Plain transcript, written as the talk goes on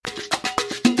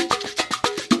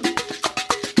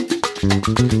Hello,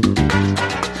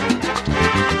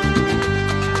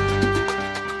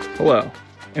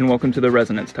 and welcome to the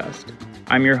Resonance Test.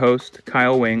 I'm your host,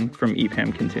 Kyle Wing from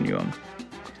EPAM Continuum.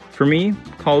 For me,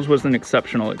 college was an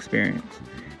exceptional experience.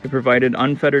 It provided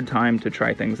unfettered time to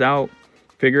try things out,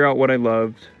 figure out what I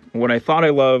loved, and what I thought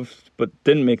I loved, but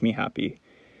didn't make me happy.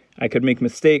 I could make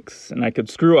mistakes, and I could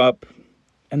screw up,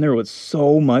 and there was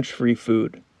so much free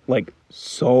food. Like,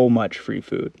 so much free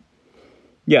food.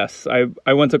 Yes,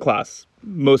 I went to class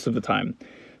most of the time,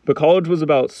 but college was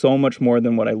about so much more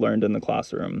than what I learned in the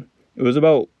classroom. It was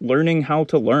about learning how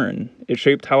to learn. It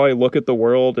shaped how I look at the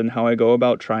world and how I go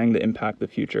about trying to impact the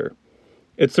future.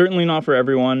 It's certainly not for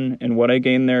everyone, and what I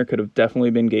gained there could have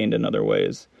definitely been gained in other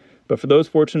ways. But for those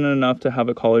fortunate enough to have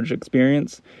a college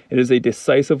experience, it is a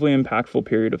decisively impactful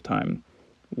period of time,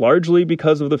 largely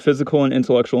because of the physical and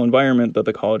intellectual environment that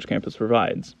the college campus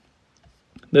provides.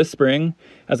 This spring,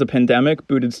 as a pandemic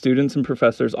booted students and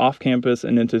professors off campus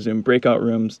and into Zoom breakout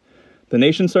rooms, the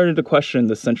nation started to question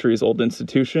this centuries-old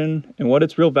institution and what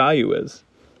its real value is,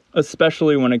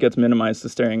 especially when it gets minimized to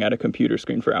staring at a computer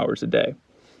screen for hours a day.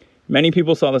 Many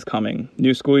people saw this coming.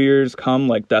 New school years come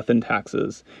like death and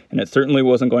taxes, and it certainly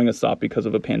wasn't going to stop because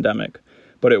of a pandemic,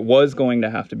 but it was going to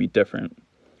have to be different.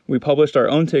 We published our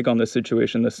own take on this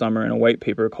situation this summer in a white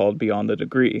paper called Beyond the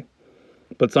Degree.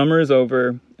 But summer is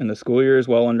over, and the school year is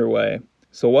well underway.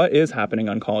 So what is happening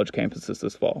on college campuses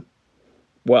this fall?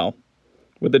 Well,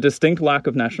 with a distinct lack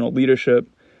of national leadership,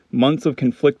 months of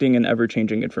conflicting and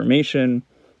ever-changing information,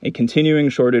 a continuing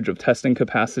shortage of testing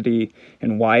capacity,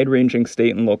 and wide-ranging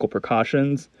state and local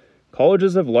precautions,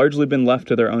 colleges have largely been left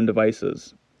to their own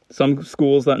devices. Some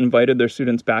schools that invited their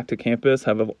students back to campus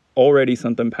have already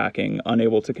sent them packing,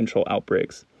 unable to control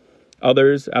outbreaks.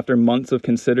 Others, after months of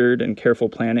considered and careful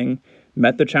planning,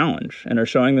 met the challenge and are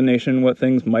showing the nation what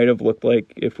things might have looked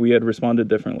like if we had responded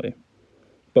differently.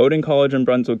 Bowdoin College in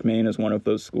Brunswick, Maine is one of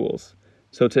those schools.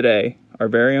 So today, our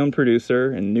very own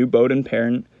producer and new Bowdoin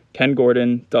parent, Ken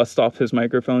Gordon, dusts off his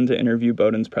microphone to interview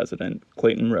Bowdoin's president,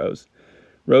 Clayton Rose.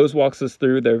 Rose walks us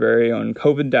through their very own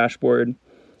COVID dashboard,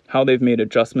 how they've made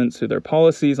adjustments to their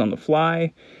policies on the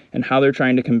fly, and how they're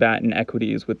trying to combat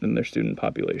inequities within their student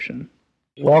population.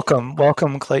 Welcome,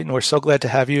 Clayton. We're so glad to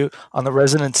have you on the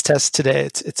Resonance Test today.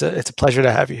 It's a pleasure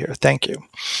to have you here. Thank you.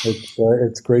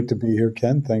 It's great to be here,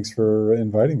 Ken. Thanks for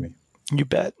inviting me. You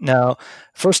bet. Now,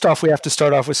 first off, we have to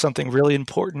start off with something really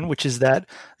important, which is that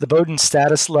the Bowdoin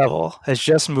status level has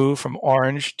just moved from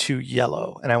orange to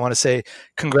yellow. And I want to say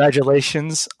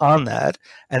congratulations on that.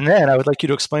 And then I would like you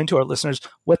to explain to our listeners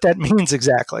what that means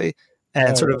exactly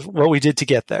and sort of what we did to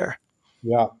get there.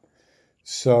 Yeah.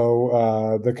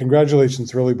 So the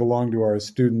congratulations really belong to our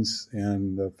students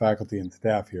and the faculty and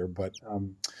staff here. But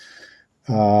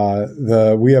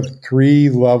we have three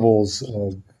levels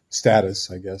of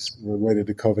status, I guess, related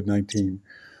to COVID-19: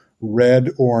 red,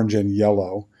 orange, and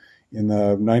yellow. In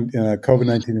a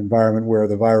COVID-19 environment where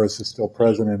the virus is still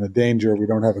present and a danger, we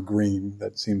don't have a green.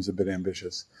 That seems a bit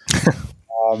ambitious.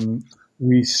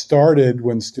 We started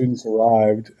when students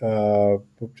arrived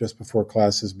just before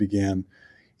classes began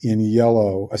in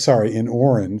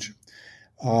orange.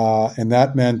 And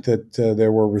that meant that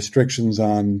there were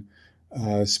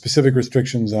specific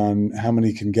restrictions on how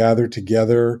many can gather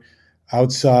together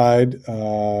outside,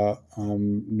 no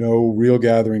real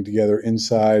gathering together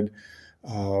inside,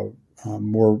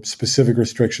 more specific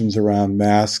restrictions around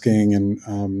masking and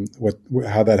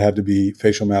how that had to be,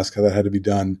 facial mask, how that had to be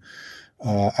done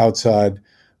outside.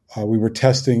 We were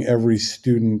testing every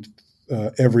student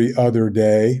every other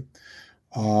day.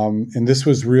 And this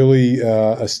was really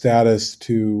a status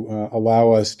to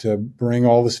allow us to bring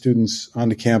all the students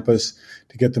onto campus,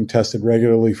 to get them tested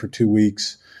regularly for 2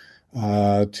 weeks,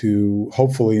 to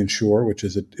hopefully ensure, which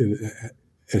is it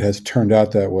has turned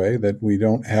out that way, that we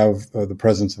don't have the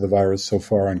presence of the virus so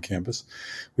far on campus.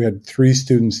 We had 3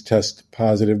 students test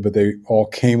positive, but they all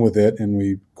came with it, and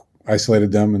we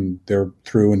isolated them, and they're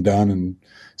through and done and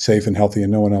safe and healthy,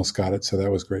 and no one else got it, so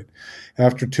that was great.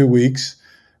 After 2 weeks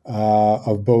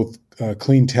of both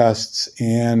clean tests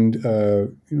and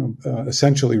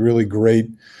essentially really great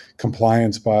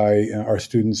compliance by our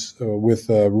students with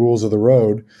rules of the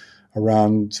road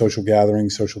around social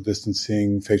gatherings, social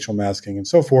distancing, facial masking, and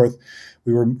so forth,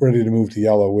 we were ready to move to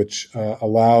yellow, which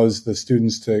allows the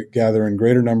students to gather in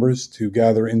greater numbers, to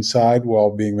gather inside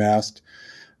while being masked,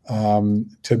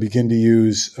 to begin to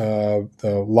use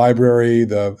the library,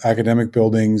 the academic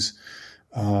buildings,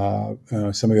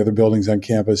 some of the other buildings on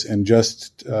campus. And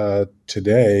just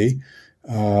today,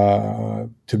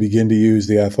 to begin to use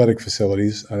the athletic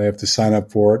facilities. They have to sign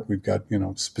up for it. We've got,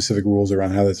 specific rules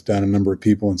around how that's done, a number of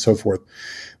people and so forth.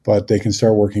 But they can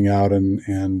start working out and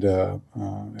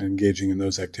engaging in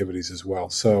those activities as well.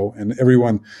 So, and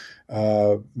everyone,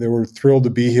 they were thrilled to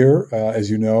be here,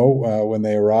 as you know, when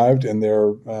they arrived, and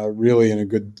they're really in a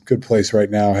good place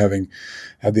right now, having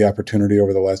had the opportunity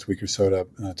over the last week or so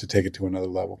to take it to another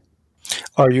level.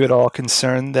 Are you at all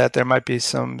concerned that there might be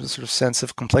some sort of sense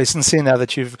of complacency now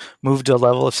that you've moved to a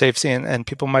level of safety and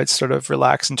people might sort of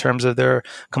relax in terms of their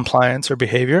compliance or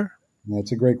behavior?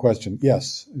 That's a great question.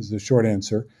 Yes, is the short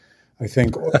answer. I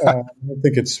think I don't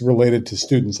think it's related to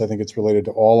students. I think it's related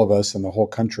to all of us and the whole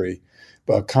country,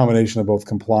 but a combination of both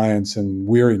compliance and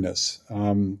weariness.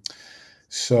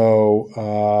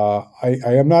 So I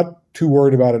am not too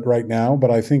worried about it right now,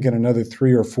 but I think in another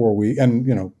 3 or 4 weeks,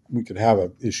 and we could have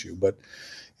an issue, but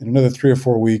in another 3 or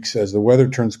 4 weeks, as the weather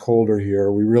turns colder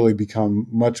here, we really become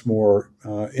much more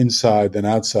inside than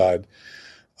outside.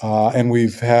 And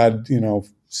we've had,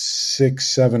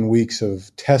 6-7 weeks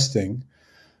of testing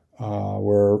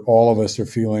where all of us are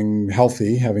feeling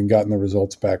healthy, having gotten the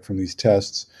results back from these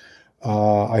tests.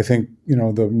 I think,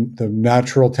 the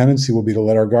natural tendency will be to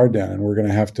let our guard down, and we're going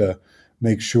to have to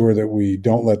make sure that we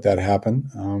don't let that happen.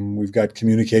 We've got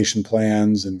communication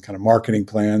plans and kind of marketing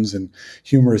plans and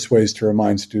humorous ways to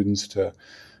remind students to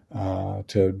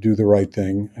do the right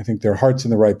thing. I think their heart's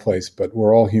in the right place, but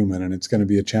we're all human, and it's going to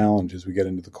be a challenge as we get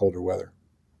into the colder weather.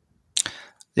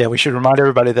 Yeah, we should remind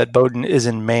everybody that Bowdoin is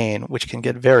in Maine, which can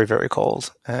get very, very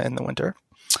cold in the winter.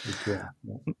 Yeah.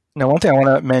 Now, one thing I want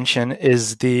to mention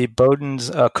is the Bowdoin's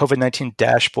COVID-19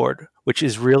 dashboard, which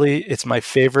is really, it's my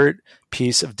favorite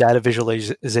piece of data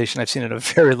visualization I've seen in a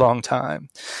very long time,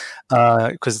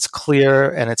 because it's clear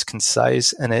and it's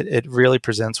concise, and it really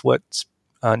presents what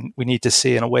we need to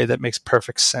see in a way that makes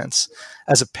perfect sense.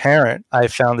 As a parent, I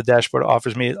found the dashboard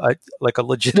offers me like a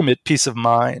legitimate peace of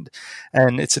mind,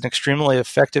 and it's an extremely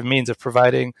effective means of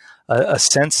providing a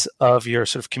sense of your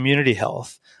sort of community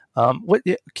health. What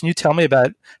can you tell me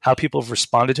about how people have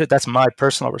responded to it? That's my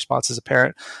personal response as a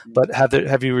parent, but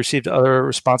have you received other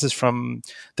responses from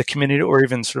the community or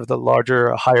even sort of the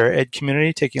larger higher ed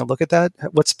community taking a look at that?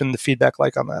 What's been the feedback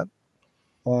like on that?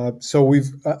 So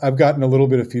I've gotten a little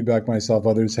bit of feedback myself.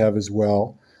 Others have as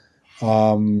well.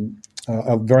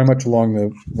 Very much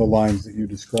along the lines that you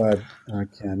described,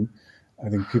 Ken. I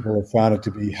think people have found it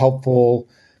to be helpful,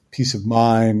 peace of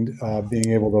mind,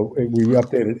 being able to, we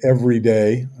update it every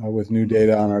day with new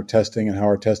data on our testing and how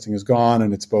our testing has gone.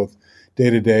 And it's both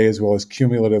day to day as well as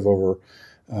cumulative over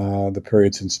the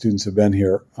period since students have been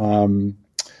here.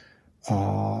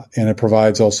 And it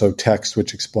provides also text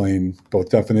which explain both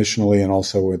definitionally and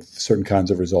also with certain kinds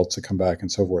of results that come back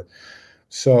and so forth.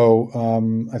 So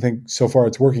I think so far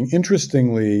it's working.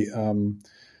 Interestingly,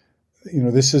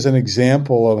 this is an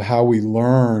example of how we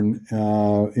learn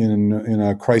in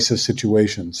a crisis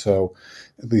situation. So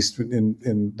at least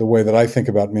in the way that I think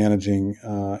about managing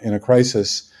in a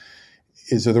crisis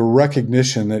is the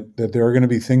recognition that there are going to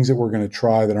be things that we're going to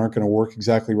try that aren't going to work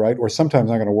exactly right, or sometimes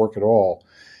not going to work at all.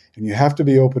 And you have to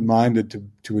be open-minded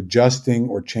to adjusting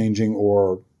or changing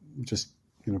or just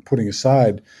putting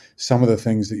aside some of the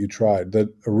things that you tried.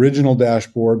 The original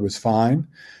dashboard was fine,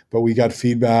 but we got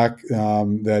feedback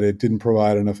that it didn't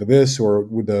provide enough of this, or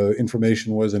the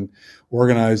information wasn't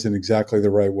organized in exactly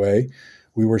the right way.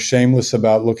 We were shameless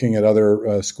about looking at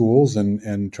other schools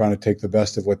and trying to take the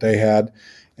best of what they had.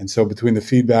 And so between the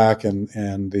feedback and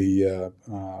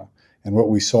what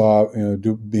we saw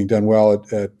being done well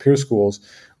at peer schools,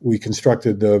 we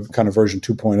constructed the kind of version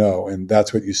 2.0, and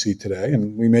that's what you see today.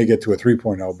 And we may get to a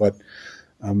 3.0,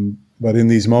 but in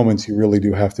these moments, you really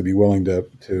do have to be willing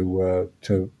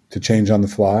to change on the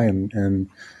fly. And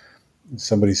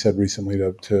somebody said recently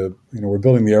we're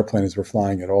building the airplane as we're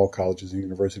flying it. All colleges and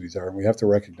universities are, and we have to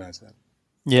recognize that.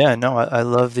 Yeah, no, I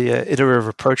love the iterative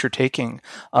approach you're taking.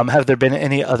 Have there been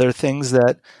any other things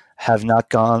that have not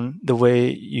gone the way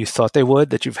you thought they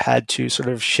would that you've had to sort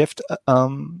of shift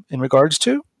in regards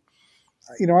to?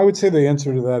 I would say the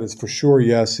answer to that is for sure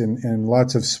yes, in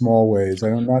lots of small ways.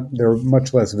 They're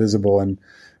much less visible and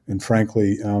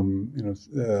frankly,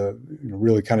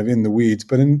 really kind of in the weeds.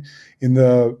 But in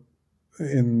the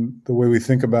way we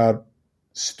think about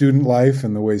student life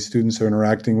and the way students are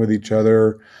interacting with each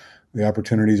other, the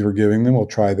opportunities we're giving them, we'll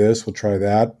try this, we'll try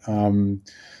that.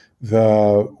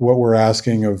 What we're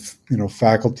asking of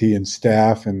faculty and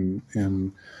staff and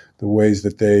the ways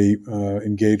that they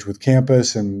engage with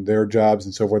campus and their jobs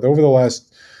and so forth. Over the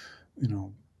last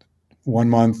 1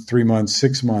 month, 3 months,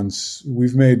 6 months,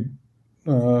 we've made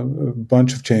a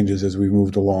bunch of changes as we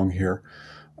moved along here.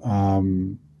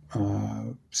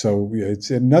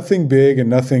 It's nothing big and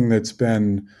nothing that's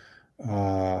been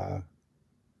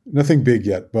nothing big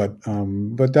yet, but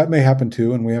that may happen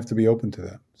too, and we have to be open to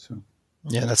that. So.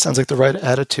 Yeah, that sounds like the right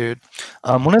attitude.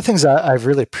 One of the things I've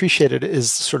really appreciated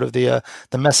is sort of the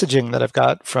messaging that I've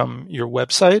got from your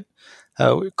website,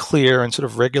 how clear and sort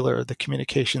of regular the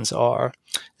communications are.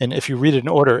 And if you read it in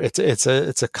order, it's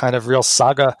a kind of real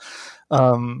saga.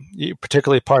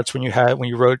 Particularly parts when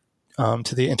you wrote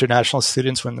to the international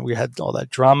students when we had all that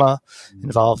drama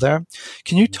involved there.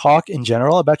 Can you talk in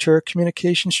general about your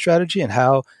communication strategy and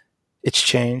how it's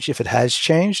changed, if it has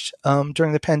changed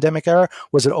during the pandemic era?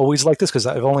 Was it always like this? Because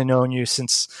I've only known you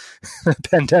since the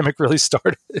pandemic really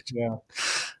started. Yeah.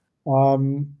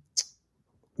 Well,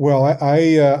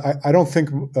 I don't think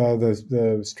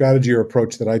the strategy or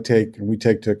approach that I take and we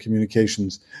take to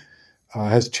communications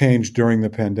has changed during the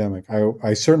pandemic.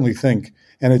 I certainly think,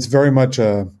 and it's very much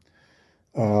a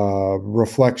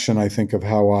reflection, I think, of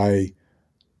how I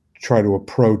try to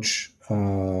approach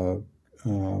the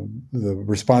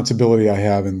responsibility I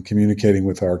have in communicating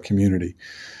with our community.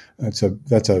 That's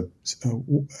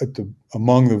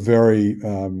among the very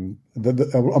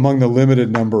among the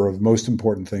limited number of most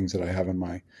important things that I have on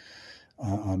my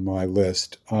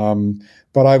list.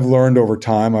 But I've learned over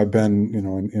time. I've been,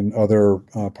 in other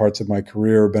parts of my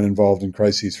career, been involved in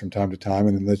crises from time to time,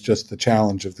 and that's just the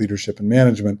challenge of leadership and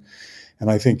management. And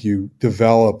I think you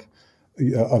develop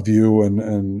a view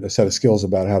and a set of skills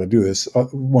about how to do this.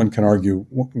 One can argue,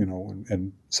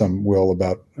 and some will,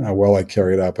 about how well I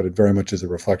carry it out, but it very much is a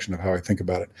reflection of how I think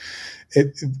about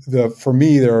it. For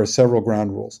me, there are several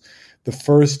ground rules. The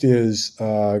first is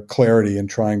clarity and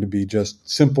trying to be just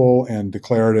simple and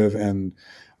declarative and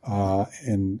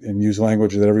use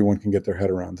language that everyone can get their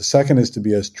head around. The second is to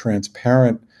be as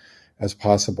transparent as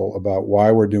possible about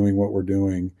why we're doing what we're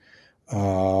doing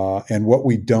and what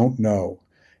we don't know,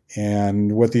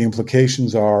 and what the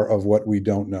implications are of what we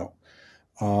don't know.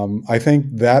 I think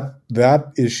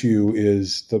that issue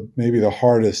is maybe the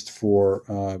hardest for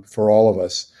all of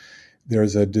us.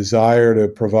 There's a desire to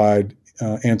provide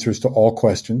answers to all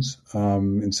questions.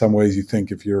 In some ways, you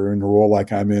think if you're in a role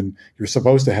like I'm in, you're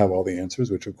supposed to have all the answers,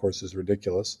 which of course is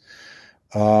ridiculous.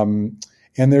 And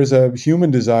there's a human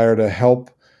desire to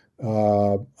help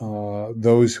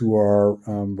those who are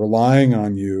relying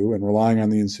on you and relying on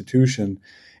the institution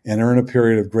and are in a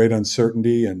period of great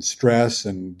uncertainty and stress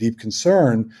and deep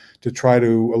concern to try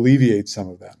to alleviate some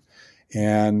of that.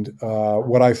 And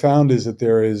what I found is that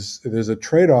there's a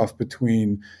trade-off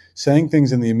between saying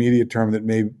things in the immediate term that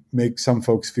may make some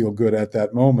folks feel good at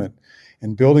that moment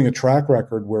and building a track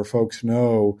record where folks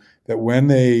know that when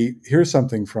they hear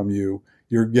something from you,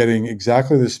 you're getting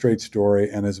exactly the straight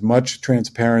story and as much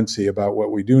transparency about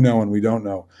what we do know and we don't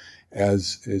know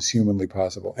as is humanly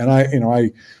possible. And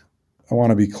I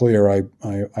want to be clear. I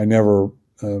never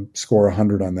score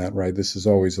 100 on that. Right, this is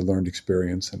always a learned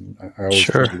experience, and I always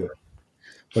sure. do that.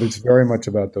 But it's very much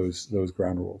about those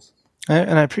ground rules.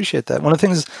 And I appreciate that. One of the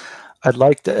things I'd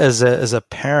like to, as a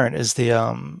parent, is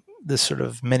this sort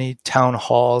of mini town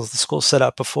halls the school set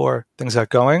up before things got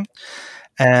going.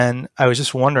 And I was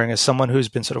just wondering, as someone who's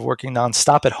been sort of working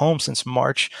nonstop at home since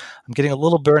March, I'm getting a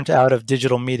little burnt out of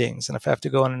digital meetings. And if I have to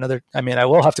go on I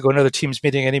will have to go to another Teams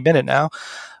meeting any minute now.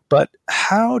 But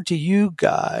how do you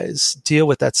guys deal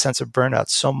with that sense of burnout?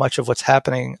 So much of what's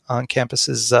happening on campus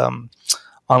is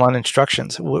online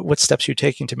instructions. What steps are you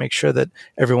taking to make sure that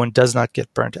everyone does not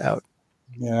get burnt out?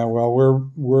 Yeah, well,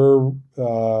 we're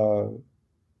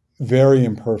very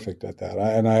imperfect at that.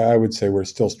 I would say we're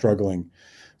still struggling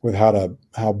with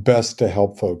how best to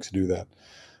help folks do that.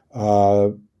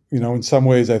 In some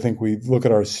ways, I think we look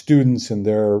at our students and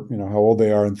their, how old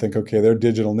they are and think, okay, they're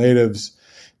digital natives.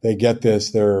 They get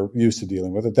this. They're used to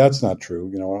dealing with it. That's not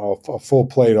true. A full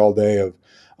plate all day of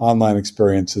online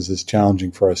experiences is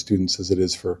challenging for our students as it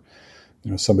is for,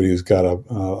 somebody who's got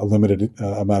a limited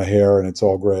amount of hair and it's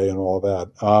all gray and all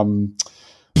that.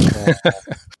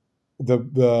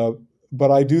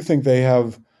 But I do think they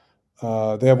have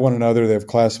one another. They have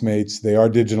classmates. They are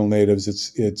digital natives.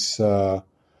 It's the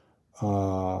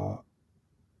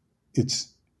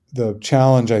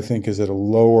challenge, I think, is at a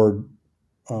lower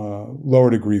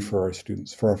degree for our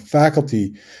students. For our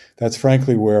faculty, that's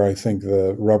frankly where I think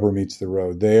the rubber meets the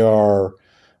road. They are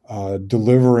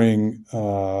delivering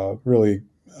really,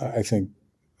 I think,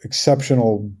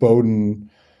 exceptional Bowdoin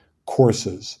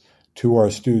courses to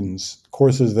our students,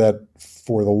 courses that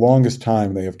for the longest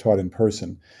time they have taught in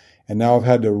person, and now have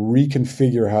had to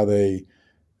reconfigure how they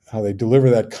deliver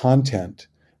that content,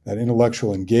 that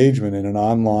intellectual engagement in an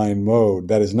online mode.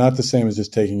 That is not the same as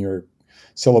just taking your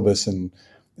syllabus and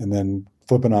then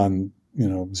flipping on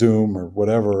Zoom or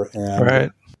whatever,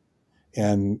 Right.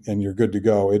 and you're good to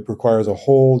go. It requires a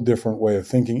whole different way of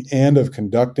thinking and of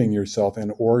conducting yourself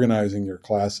and organizing your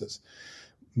classes.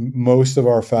 Most of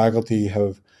our faculty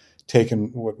have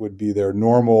taken what would be their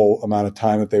normal amount of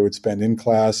time that they would spend in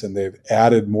class, and they've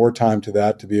added more time to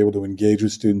that to be able to engage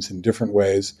with students in different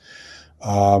ways.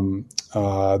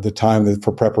 The time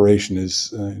for preparation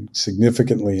is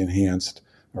significantly enhanced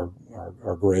or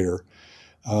greater.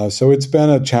 So it's been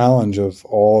a challenge of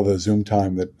all the Zoom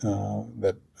time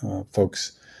that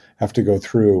folks have to go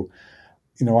through.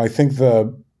 I think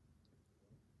the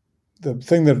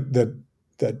thing that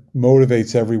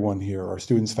motivates everyone here, our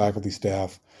students, faculty,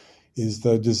 staff, is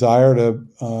the desire to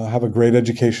have a great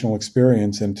educational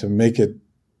experience and to make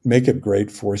it great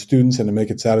for students and to make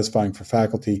it satisfying for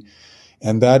faculty.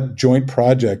 And that joint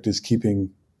project is keeping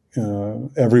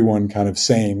everyone kind of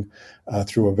sane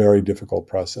through a very difficult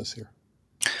process here.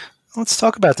 Let's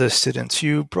talk about those students.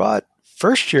 You brought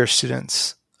first-year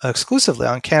students exclusively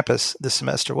on campus this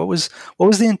semester. What was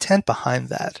the intent behind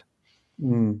that?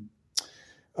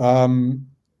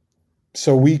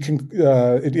 So we can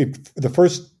the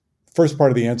first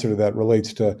part of the answer to that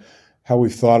relates to how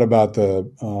we've thought about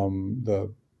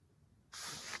the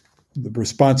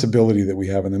responsibility that we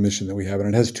have and the mission that we have,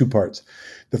 and it has two parts.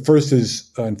 The first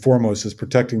is and foremost is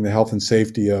protecting the health and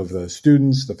safety of the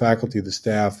students, the faculty, the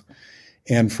staff,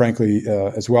 and frankly,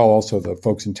 as well, also the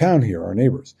folks in town here, our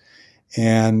neighbors.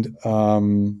 And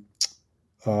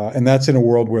that's in a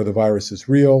world where the virus is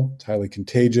real, it's highly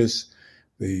contagious.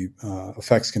 The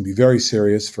effects can be very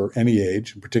serious for any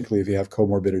age, and particularly if you have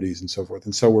comorbidities and so forth.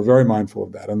 And so we're very mindful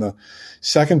of that. And the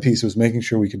second piece was making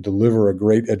sure we could deliver a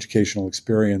great educational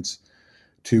experience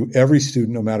to every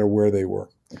student, no matter where they were.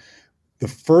 The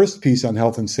first piece on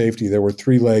health and safety, there were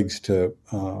three legs to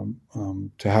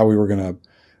how we were going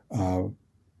to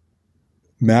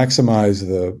maximize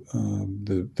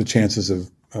the chances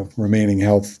of remaining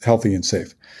healthy and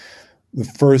safe. The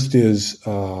first is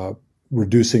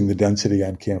reducing the density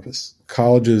on campus.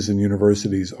 Colleges and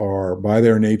universities are, by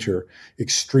their nature,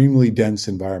 extremely dense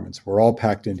environments. We're all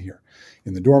packed in here,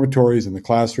 in the dormitories, in the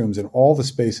classrooms, in all the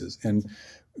spaces. And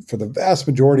for the vast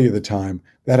majority of the time,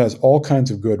 that has all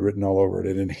kinds of good written all over it.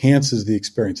 It enhances the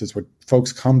experience. It's what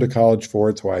folks come to college for.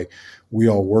 It's why we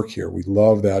all work here. We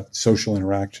love that social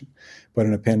interaction. But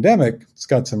in a pandemic, it's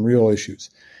got some real issues.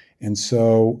 And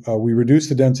so we reduce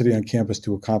the density on campus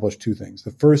to accomplish two things.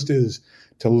 The first is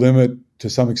to limit, to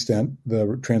some extent,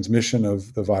 the transmission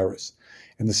of the virus.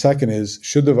 And the second is,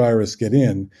 should the virus get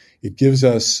in, it gives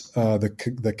us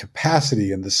the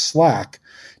capacity and the slack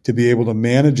to be able to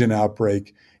manage an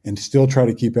outbreak and still try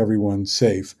to keep everyone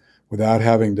safe without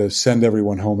having to send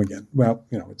everyone home again. Well,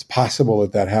 it's possible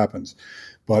that happens,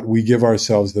 but we give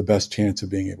ourselves the best chance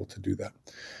of being able to do that.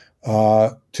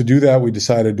 To do that, we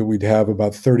decided that we'd have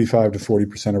about 35 to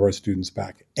 40% of our students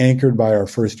back, anchored by our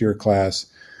first-year class.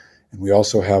 And we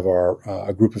also have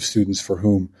a group of students for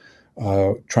whom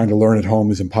trying to learn at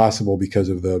home is impossible because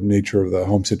of the nature of the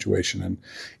home situation and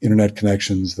internet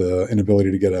connections, the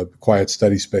inability to get a quiet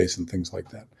study space and things like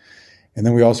that. And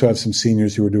then we also have some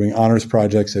seniors who are doing honors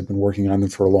projects. They've been working on them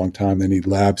for a long time. They need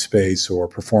lab space or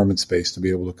performance space to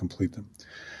be able to complete them.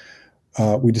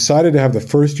 We decided to have the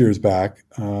first years back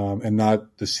and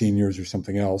not the seniors or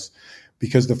something else,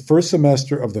 because the first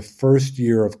semester of the first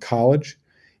year of college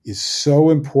is so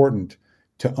important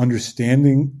to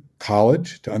understanding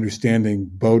college, to understanding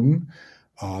Bowdoin,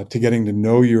 to getting to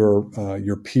know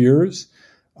your peers,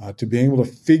 to being able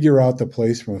to figure out the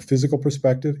place from a physical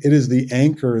perspective. It is the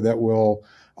anchor that will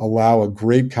allow a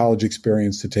great college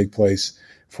experience to take place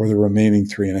for the remaining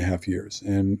 3.5 years.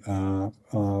 And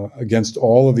against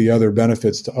all of the other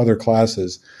benefits to other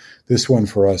classes, this one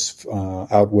for us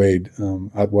outweighed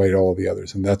all of the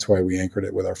others. And that's why we anchored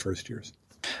it with our first years.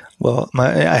 Well,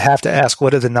 I have to ask,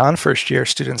 what do the non-first year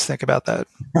students think about that?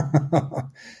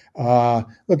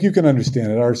 Look, you can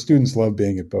understand it. Our students love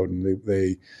being at Bowdoin.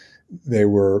 They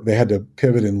had to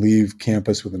pivot and leave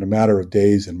campus within a matter of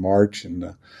days in March, and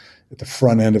at the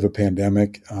front end of a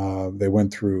pandemic. They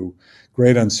went through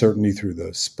great uncertainty through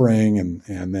the spring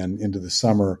and then into the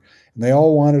summer, and they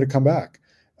all wanted to come back.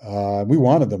 We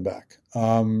wanted them back.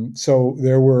 So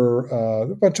there were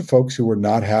a bunch of folks who were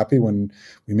not happy when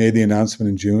we made the announcement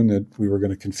in June that we were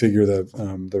going to configure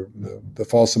the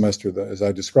fall semester as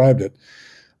I described it.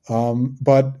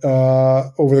 But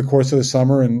over the course of the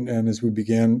summer and as we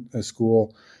began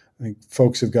school, I think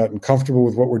folks have gotten comfortable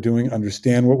with what we're doing,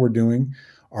 understand what we're doing.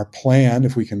 Our plan,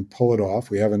 if we can pull it off,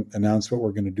 we haven't announced what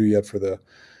we're going to do yet for the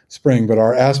spring, but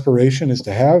our aspiration is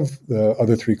to have the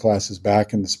other three classes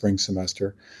back in the spring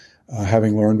semester.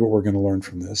 having learned what we're going to learn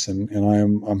from this. And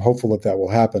I'm hopeful that will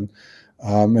happen.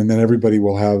 And then everybody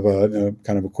will have a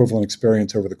kind of equivalent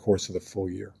experience over the course of the full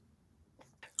year.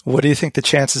 What do you think the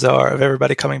chances are of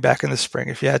everybody coming back in the spring?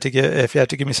 If you had to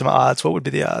give me some odds, what would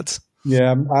be the odds?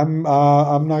 Yeah, I'm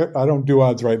not. I don't do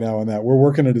odds right now on that. We're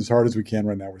working it as hard as we can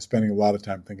right now. We're spending a lot of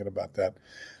time thinking about that.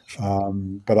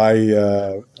 But I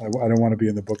don't want to be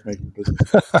in the bookmaking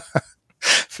business.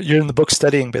 You're in the book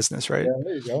studying business, right? Yeah,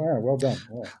 there you go. Yeah, well done.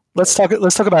 Yeah. Let's talk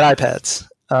about iPads.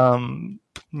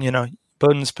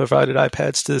 Bowdoin's provided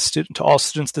iPads to all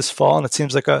students this fall, and it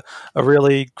seems like a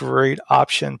really great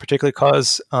option, particularly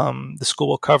because the school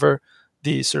will cover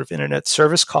the sort of internet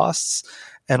service costs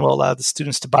and will allow the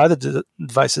students to buy the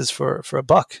devices for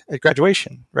 $1 at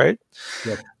graduation, right?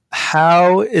 Yep.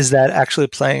 How is that actually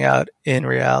playing out in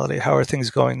reality? How are things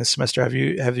going this semester? Have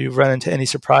you run into any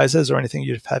surprises or anything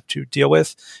you've had to deal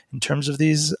with in terms of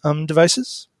these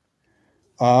devices?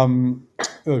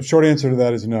 The short answer to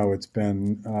that is no. It's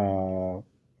been,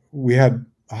 we had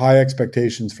high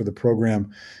expectations for the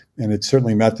program, and it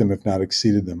certainly met them, if not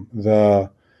exceeded them.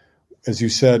 As you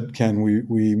said, Ken,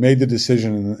 we made the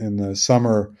decision in the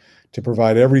summer to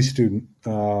provide every student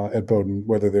at Bowdoin,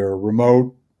 whether they're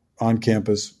remote, on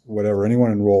campus, whatever,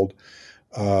 anyone enrolled,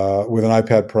 with an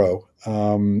iPad Pro,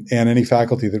 and any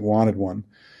faculty that wanted one.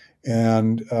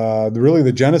 And really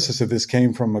the genesis of this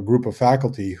came from a group of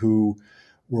faculty who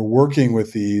were working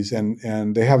with these, and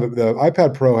the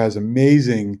iPad Pro has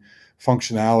amazing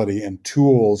functionality and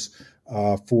tools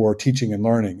for teaching and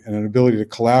learning, and an ability to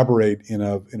collaborate in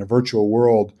a virtual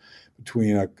world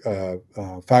between a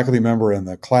faculty member and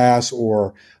the class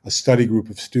or a study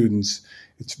group of students.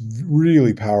 It's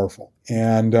really powerful,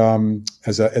 and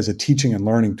as a teaching and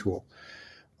learning tool.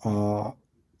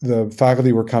 The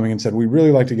faculty were coming and said, "We'd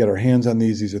really like to get our hands on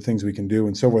these. These are things we can do,"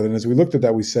 and so forth. And as we looked at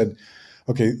that, we said,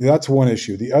 okay, that's one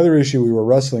issue. The other issue we were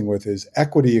wrestling with is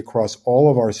equity across all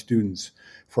of our students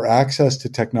for access to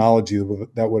technology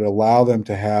that would allow them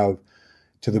to have,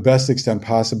 to the best extent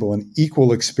possible, an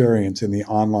equal experience in the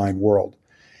online world.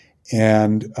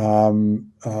 And, for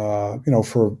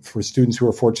students who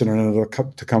are fortunate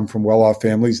enough to come from well-off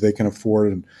families, they can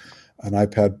afford an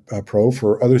iPad Pro.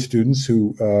 For other students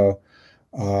who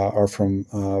are from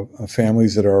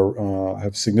families that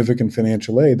have significant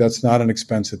financial aid, that's not an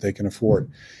expense that they can afford.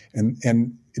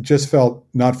 And it just felt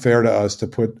not fair to us to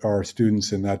put our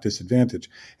students in that disadvantage.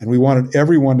 And we wanted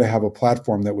everyone to have a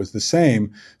platform that was the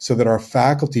same so that our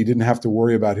faculty didn't have to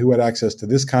worry about who had access to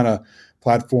this kind of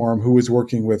platform, who was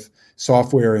working with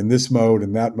software in this mode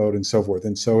and that mode and so forth.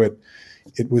 And so it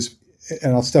was,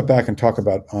 and I'll step back and talk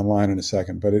about online in a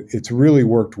second, but it's really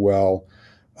worked well.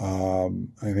 I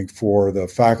think for the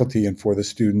faculty and for the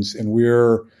students, and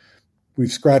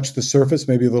we've scratched the surface,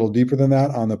 maybe a little deeper than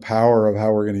that, on the power of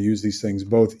how we're going to use these things,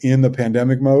 both in the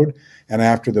pandemic mode and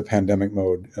after the pandemic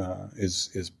mode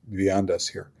is beyond us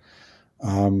here.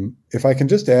 If I can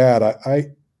just add,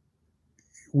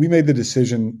 we made the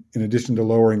decision, in addition to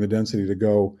lowering the density, to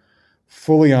go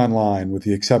fully online, with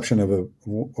the exception of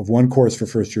one course for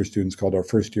first-year students called our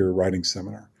first-year writing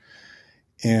seminar.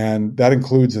 And that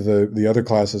includes the other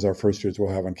classes our first years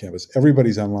will have on campus.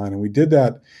 Everybody's online. And we did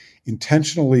that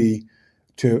intentionally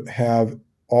to have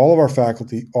all of our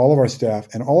faculty, all of our staff,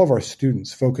 and all of our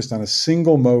students focused on a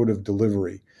single mode of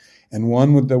delivery, and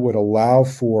one that would allow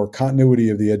for continuity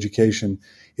of the education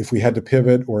if we had to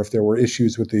pivot or if there were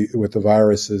issues with the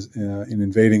viruses in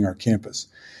invading our campus.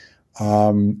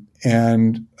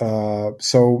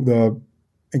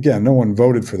 Again, no one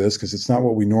voted for this because it's not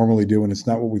what we normally do and it's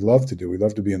not what we love to do. We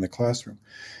love to be in the classroom.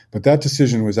 But that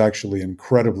decision was actually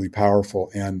incredibly powerful.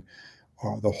 And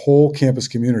the whole campus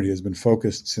community has been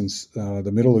focused since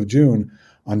the middle of June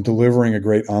on delivering a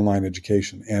great online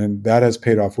education. And that has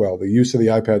paid off well. The use of the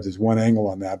iPads is one angle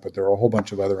on that, but there are a whole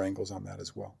bunch of other angles on that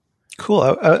as well. Cool.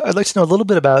 I'd like to know a little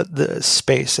bit about the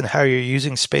space and how you're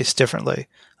using space differently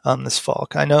this fall.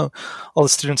 I know all the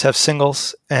students have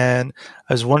singles, and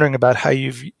I was wondering about how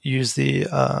you've used the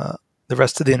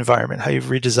rest of the environment, how you've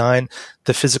redesigned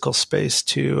the physical space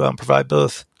to provide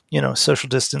both, social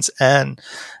distance and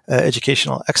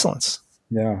educational excellence.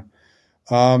 Yeah.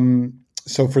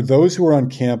 So for those who are on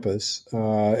campus,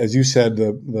 as you said,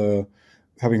 the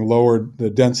having lowered the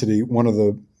density, one of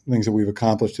the things that we've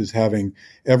accomplished is having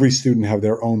every student have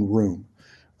their own room.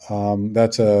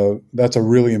 That's a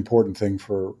really important thing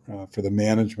for the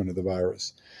management of the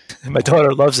virus. My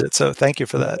daughter loves it, so thank you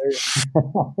for that.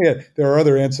 Yeah, there are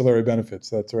other ancillary benefits.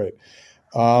 That's right.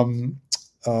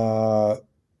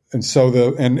 And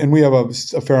so and we have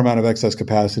a fair amount of excess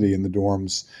capacity in the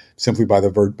dorms simply by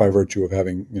virtue of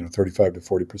having 35 to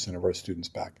 40% of our students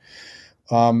back.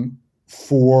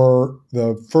 for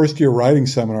the first year writing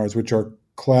seminars, which are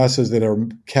classes that are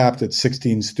capped at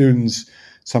 16 students,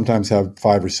 sometimes have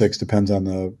 5 or 6, depends on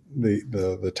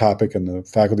the topic and the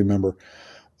faculty member.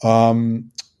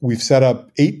 We've set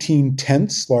up 18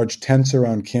 tents, large tents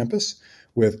around campus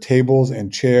with tables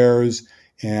and chairs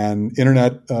and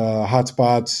internet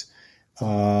hotspots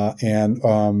and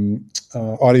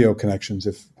audio connections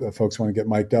if folks want to get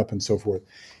mic'd up and so forth.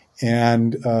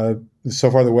 And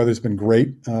so far the weather's been great.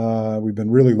 We've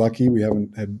been really lucky. We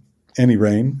haven't had any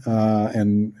rain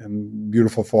and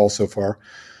beautiful fall so far.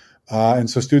 And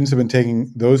so students have been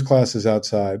taking those classes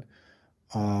outside.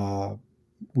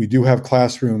 We do have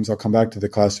classrooms. I'll come back to the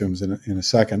classrooms in a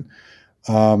second.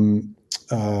 The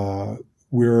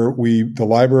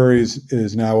library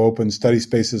is now open. Study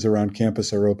spaces around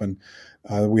campus are open.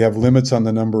 We have limits on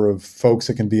the number of folks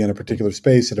that can be in a particular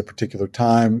space at a particular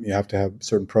time. You have to have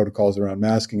certain protocols around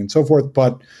masking and so forth,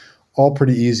 but all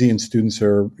pretty easy. And students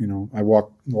are, I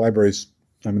walk the libraries.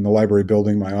 I'm in the library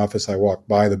building, my office. I walk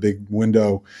by the big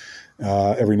window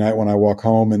every night when I walk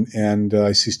home, and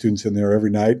I see students in there every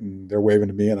night, and they're waving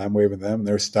to me, and I'm waving to them, and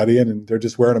they're studying, and they're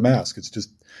just wearing a mask.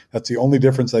 That's the only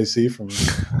difference I see from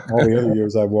all the other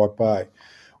years I've walked by.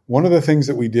 One of the things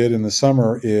that we did in the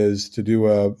summer is to do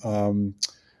an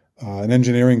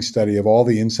engineering study of all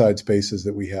the inside spaces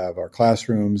that we have, our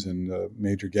classrooms and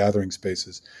major gathering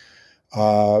spaces,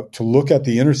 to look at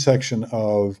the intersection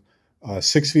of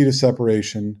 6 feet of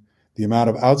separation, the amount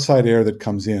of outside air that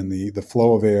comes in, the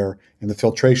flow of air, and the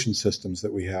filtration systems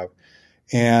that we have.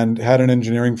 And had an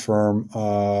engineering firm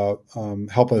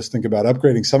help us think about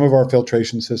upgrading some of our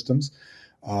filtration systems,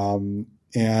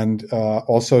 and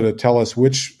also to tell us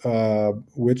which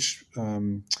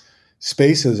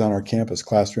spaces on our campus,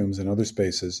 classrooms and other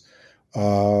spaces,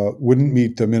 wouldn't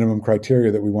meet the minimum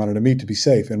criteria that we wanted to meet to be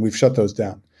safe. And we've shut those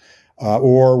down.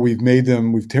 Or we've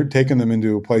taken them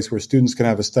into a place where students can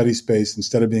have a study space.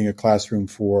 Instead of being a classroom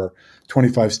for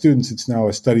 25 students, it's now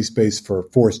a study space for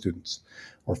 4 students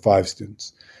or 5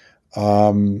 students.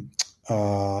 And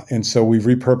so we've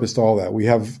repurposed all that. We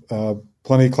have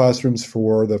plenty of classrooms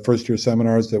for the first year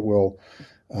seminars that will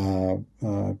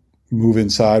move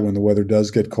inside when the weather does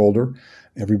get colder.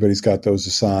 Everybody's got those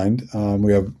assigned.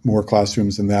 We have more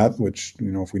classrooms than that, which,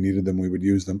 if we needed them, we would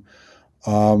use them.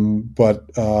 But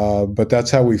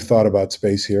that's how we've thought about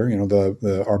space here.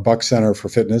 Our Buck Center for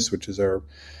Fitness, which is our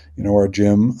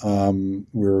gym.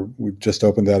 We've just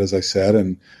opened that, as I said,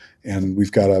 and we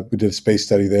did a space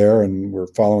study there, and we're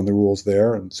following the rules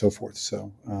there and so forth.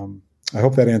 So, I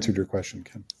hope that answered your question,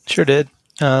 Ken. Sure did.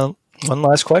 One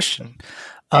last question.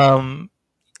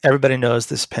 Everybody knows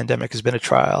this pandemic has been a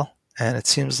trial, and it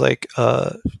seems like,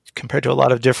 compared to a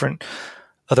lot of different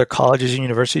other colleges and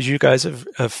universities, you guys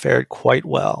have fared quite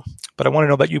well. But I want to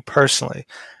know about you personally.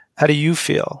 How do you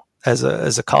feel as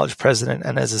a college president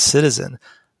and as a citizen?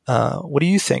 What do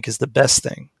you think is the best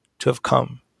thing to have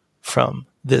come from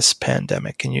this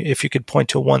pandemic? And if you could point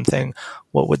to one thing,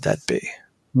 what would that be?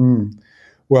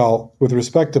 Well, with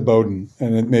respect to Bowdoin,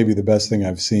 and it may be the best thing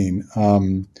I've seen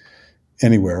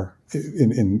anywhere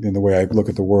in the way I look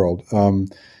at the world.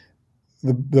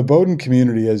 The Bowdoin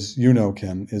community, as you know,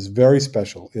 Ken, is very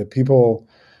special. People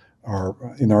are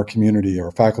in our community, our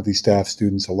faculty, staff,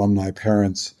 students, alumni,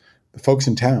 parents, the folks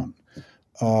in town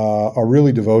are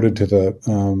really devoted to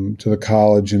the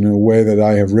college in a way that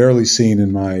I have rarely seen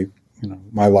in my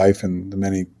life and the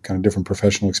many kind of different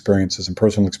professional experiences and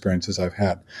personal experiences I've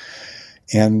had.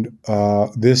 And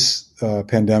this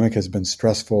pandemic has been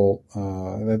stressful.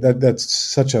 That's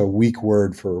such a weak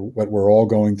word for what we're all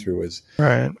going through as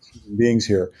beings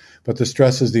here. But the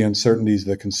stresses, the uncertainties,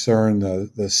 the concern,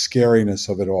 the scariness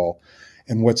of it all.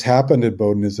 And what's happened at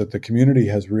Bowdoin is that the community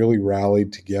has really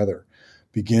rallied together,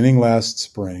 beginning last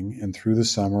spring and through the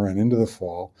summer and into the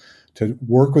fall, to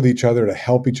work with each other, to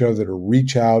help each other, to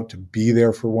reach out, to be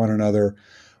there for one another.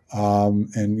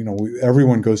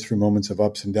 Everyone goes through moments of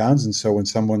ups and downs. And so when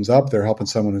someone's up, they're helping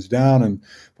someone who's down and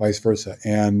vice versa.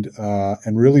 And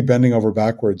really bending over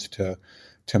backwards to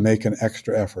make an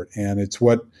extra effort. And it's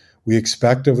what we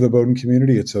expect of the Bowdoin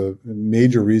community. It's a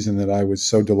major reason that I was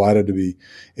so delighted to be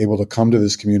able to come to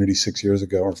this community 6 years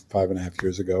ago or 5.5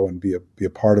 years ago and be a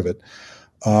part of it.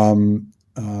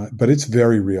 But it's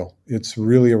very real. It's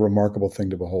really a remarkable thing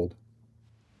to behold.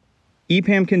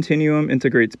 EPAM Continuum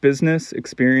integrates business,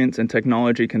 experience, and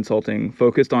technology consulting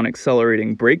focused on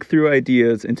accelerating breakthrough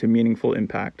ideas into meaningful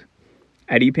impact.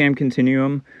 At EPAM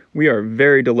Continuum, we are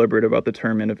very deliberate about the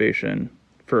term innovation.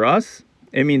 For us,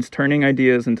 it means turning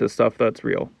ideas into stuff that's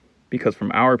real, because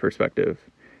from our perspective,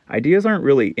 ideas aren't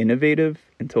really innovative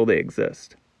until they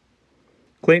exist.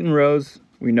 Clayton Rose,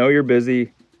 we know you're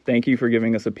busy. thank you for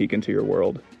giving us a peek into your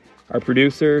world. Our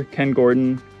producer, Ken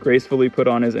Gordon, gracefully put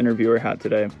on his interviewer hat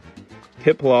today.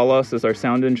 Kyp Pilalas is our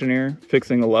sound engineer,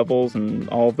 fixing the levels and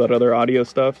all of that other audio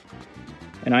stuff.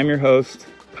 And I'm your host,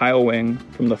 Kyle Wing,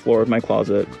 from the floor of my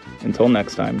closet. Until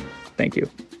next time, thank you.